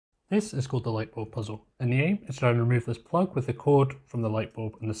This is called the light bulb puzzle, and the aim is to try and remove this plug with the cord from the light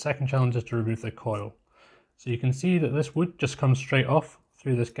bulb, and the second challenge is to remove the coil. So you can see that this would just come straight off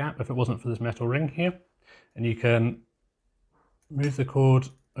through this gap if it wasn't for this metal ring here, and you can move the cord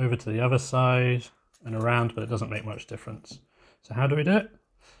over to the other side and around, but it doesn't make much difference. So how do we do it?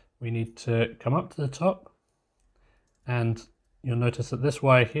 We need to come up to the top, and you'll notice that this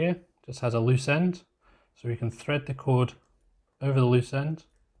wire here just has a loose end, so we can thread the cord over the loose end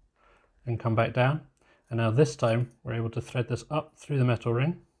and come back down. And now this time we're able to thread this up through the metal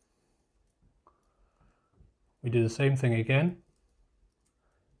ring. We do the same thing again,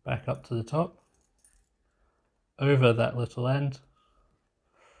 back up to the top, over that little end,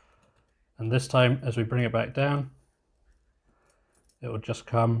 and this time as we bring it back down, it will just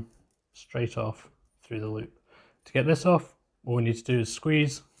come straight off through the loop. To get this off, all we need to do is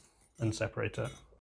squeeze and separate it.